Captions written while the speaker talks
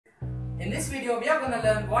In this video, we are going to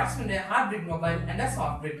learn what's meant a hard-brick mobile and a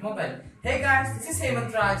soft-brick mobile. Hey guys, this is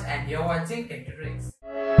Hemant Raj and you're watching Tech Tricks.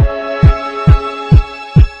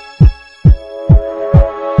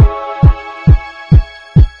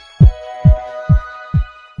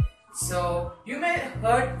 So, you may have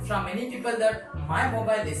heard from many people that my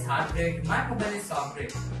mobile is hard-brick, my mobile is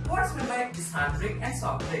soft-brick. What's meant by this hard-brick and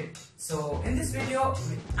soft-brick? So, in this video,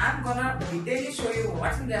 I'm gonna detailedly show you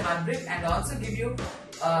what's meant by hard-brick and also give you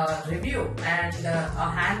a review and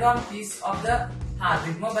a hand-on piece of the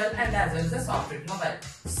hard-brick mobile and as well as the soft-brick mobile.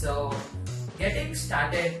 So, getting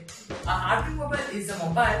started, a hard-brick mobile is a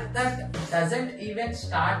mobile that doesn't even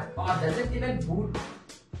start or doesn't even boot.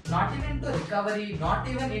 Not even to recovery, not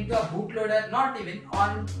even into a bootloader, not even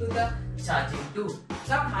onto the charging too.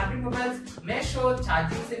 Some hard-brick mobiles may show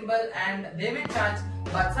charging symbol and they may charge,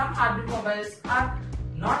 but some hard-brick mobiles are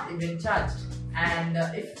not even charged. And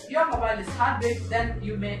if your mobile is hard-brick, then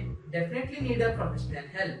you may definitely need a professional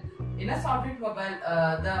help. In a soft-brick mobile,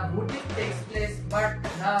 the booting takes place, but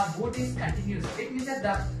the boot is continuous. It means that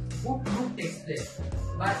the boot loop takes place.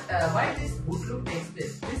 But why this boot loop takes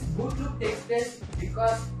place? This boot loop takes place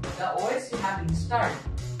because the OS you have installed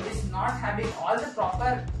is not having all the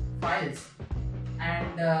proper files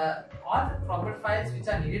and all the proper files which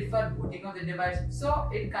are needed for booting of the device. So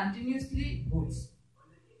it continuously boots.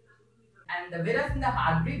 And whereas in the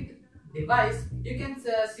hard-brick device, you can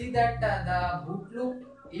see that the boot loop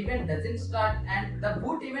even doesn't start and the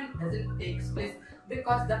boot even doesn't take place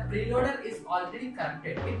because the preloader is already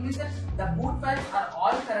corrupted. It means that the boot files are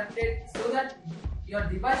all corrupted so that your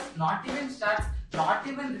device not even starts, not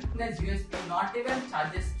even recognizes USB, not even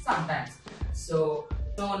charges sometimes. So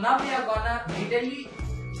now we are gonna detailedly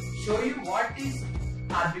show you what is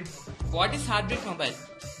hard-brick. What is hard-brick mobile?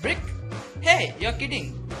 Brick? Hey, you're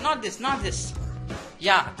kidding. Not this, not this.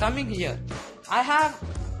 Yeah, coming here. I have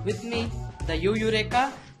with me the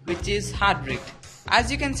Eureka, which is hard-bricked.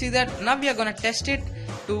 As you can see that now we are gonna test it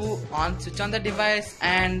to switch on the device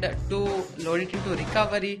and to load it into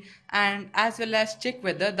recovery and as well as check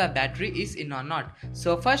whether the battery is in or not.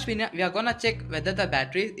 So first we are gonna check whether the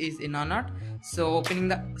battery is in or not. So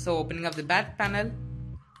opening up the back panel,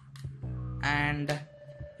 and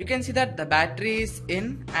you can see that the battery is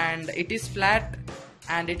in and it is flat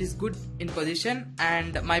and it is good in position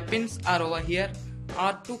and my pins are over here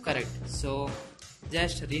are too correct. So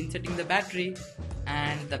just reinserting the battery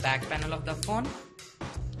and the back panel of the phone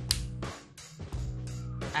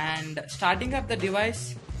and starting up the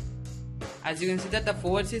device. As you can see that the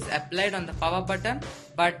force is applied on the power button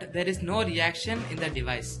but there is no reaction in the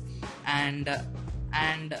device. And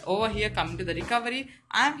over here, coming to the recovery,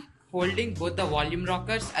 I am holding both the volume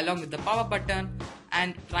rockers along with the power button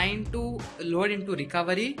and trying to load into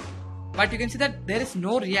recovery, but you can see that there is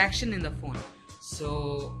no reaction in the phone.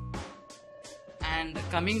 So, and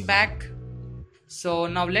coming back, so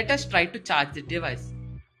now let us try to charge the device.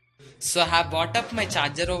 So I have brought up my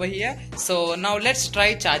charger over here. So now let's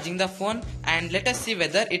try charging the phone and let us see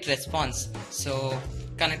whether it responds. So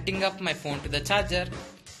connecting up my phone to the charger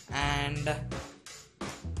and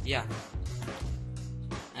yeah,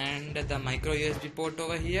 and the micro USB port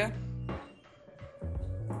over here.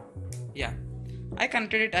 Yeah, I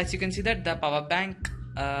connected it. As you can see that the power bank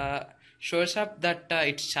shows up that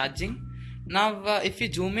it's charging. Now if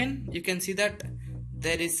you zoom in, you can see that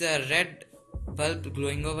there is a red bulb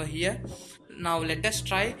glowing over here. Now let us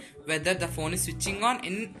try whether the phone is switching on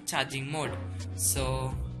in charging mode.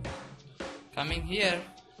 So coming here,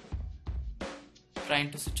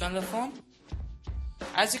 trying to switch on the phone.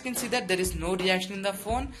 As you can see that there is no reaction in the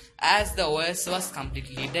phone as the OS was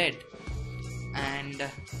completely dead and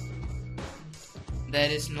there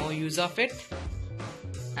is no use of it.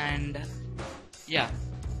 And yeah,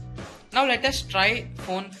 now let us try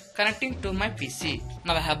phone connecting to my PC.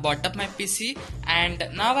 Now I have brought up my PC and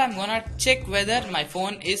now I'm gonna check whether my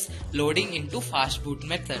phone is loading into fast boot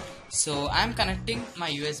method. So I'm connecting my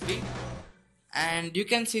USB and you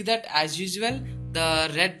can see that as usual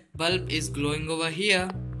the red bulb is glowing over here.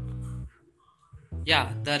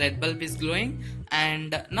 Yeah, the red bulb is glowing.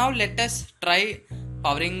 And now let us try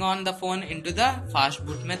powering on the phone into the fast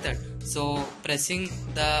boot method. So pressing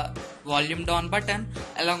the volume down button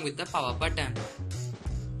along with the power button.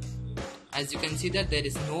 As you can see that there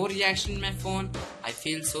is no reaction in my phone. I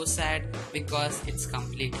feel so sad because it's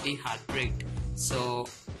completely hard-bricked. So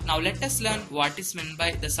now let us learn what is meant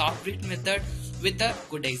by the soft-brick method with a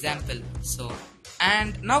good example. So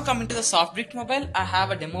And now coming to the softbricked mobile, I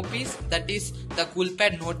have a demo piece that is the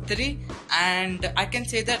Coolpad Note 3, and I can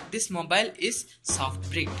say that this mobile is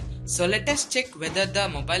softbricked. So let us check whether the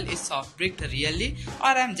mobile is softbricked really or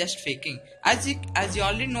I am just faking. As you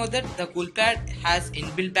already know that the Coolpad has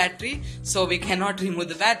inbuilt battery, so we cannot remove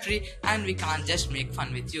the battery and we can't just make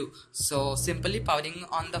fun with you. So simply powering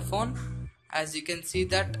on the phone, as you can see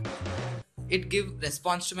that it give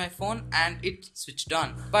response to my phone and it switched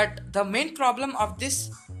on. But the main problem of this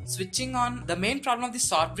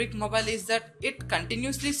softbricked mobile is that it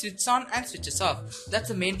continuously switches on and switches off. That's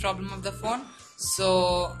the main problem of the phone.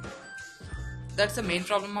 So that's the main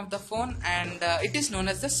problem of the phone, and it is known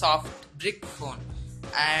as the softbricked phone.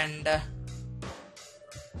 And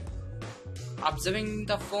observing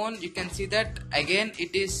the phone, you can see that again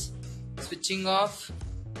it is switching off,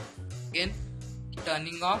 again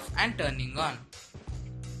turning off and turning on,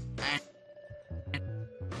 and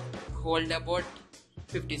hold about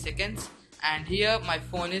 50 seconds, and here my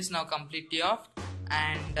phone is now completely off,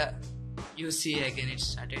 and you see again it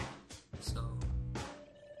started. So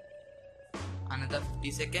another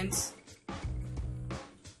 50 seconds.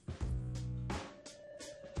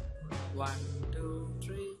 1 2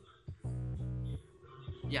 3.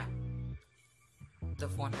 Yeah, the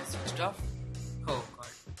phone has switched off. Oh god.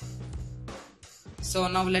 So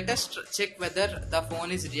now let us check whether the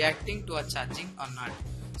phone is reacting to a charging or not.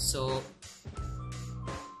 So,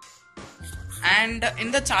 and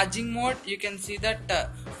in the charging mode, you can see that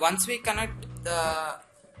once we connect the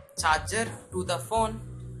charger to the phone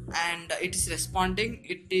and it is responding,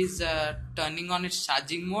 it is turning on its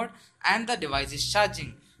charging mode and the device is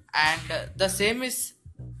charging. And the same is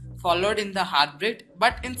followed in the heartbeat,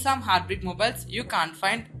 but in some heartbeat mobiles you can't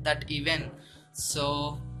find that even.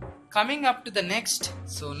 So coming up to the next,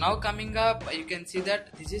 so now coming up, you can see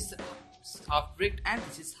that this is softbricked and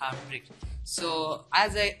this is hardbricked. So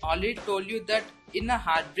as I already told you that in a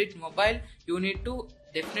hardbricked mobile you need to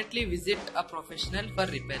definitely visit a professional for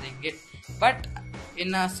repairing it, but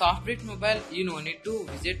in a softbricked mobile you no need to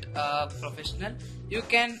visit a professional. You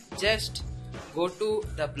can just go to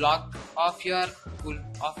the blog of your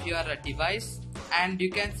device and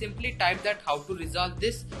you can simply type that how to resolve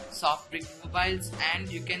this softbricked mobiles,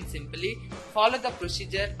 and you can simply follow the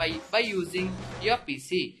procedure by using your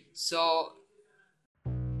PC. So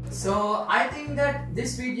I think that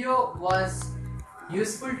this video was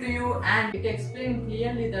useful to you and it explained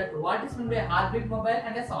clearly that what is meant by a hardbricked mobile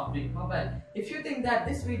and a softbricked mobile. If you think that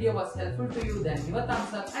this video was helpful to you, then give a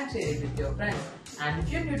thumbs up and share it with your friends. And if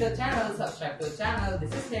you're new to the channel, subscribe to the channel.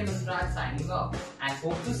 This is Hemant Raj signing off, and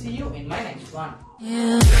hope to see you in my next one.